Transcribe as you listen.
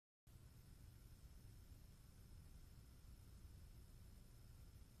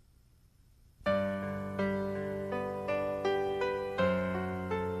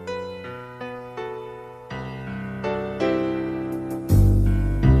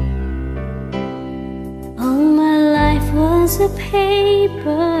was a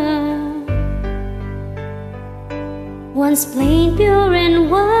paper, once plain, pure and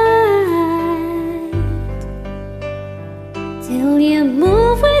white, till you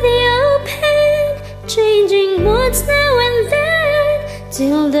move with your pen, changing moods now and then,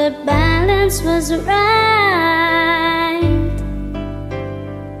 till the balance was right.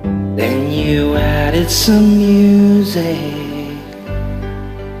 Then you added some music,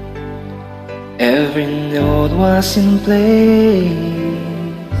 every note was in place,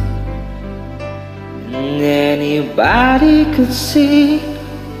 and anybody could see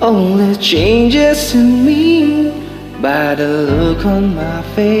all the changes in me by the look on my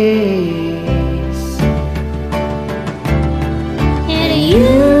face. And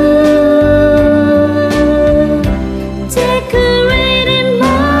you decorated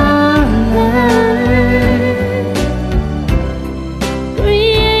my life,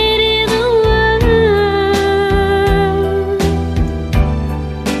 created a world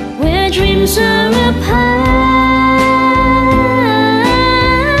where dreams are apart.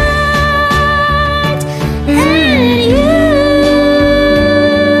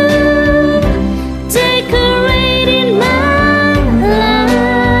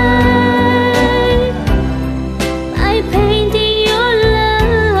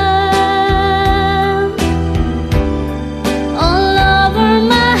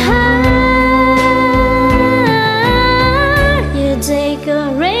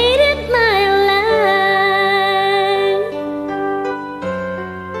 Decorated my life.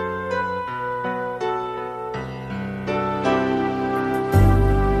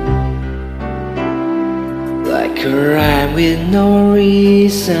 Like a rhyme with no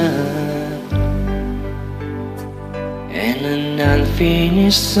reason, and an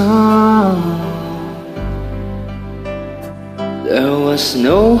unfinished song. There was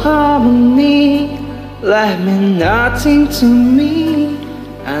no harmony, life meant nothing to me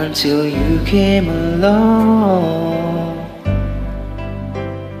until you came along.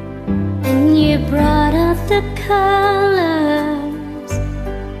 And you brought out the colors,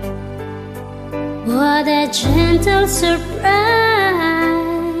 what a gentle surprise.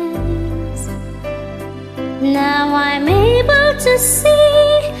 Now I'm able to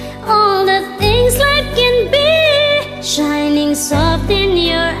see all the things life can be, shining soft in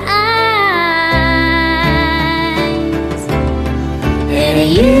your eyes. And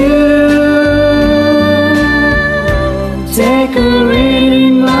you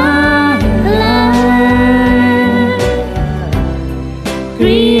decorated my life,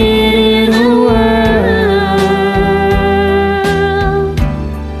 created a world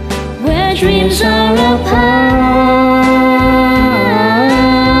where dreams are apart.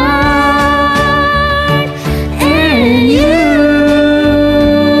 And you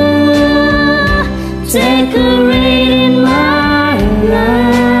decorated my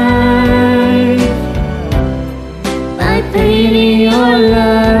life by painting your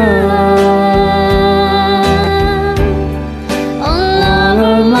love all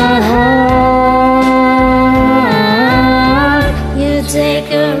over my heart. You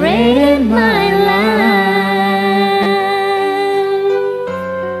decorated my life.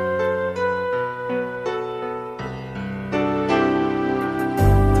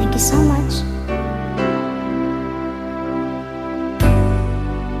 Thank you so much.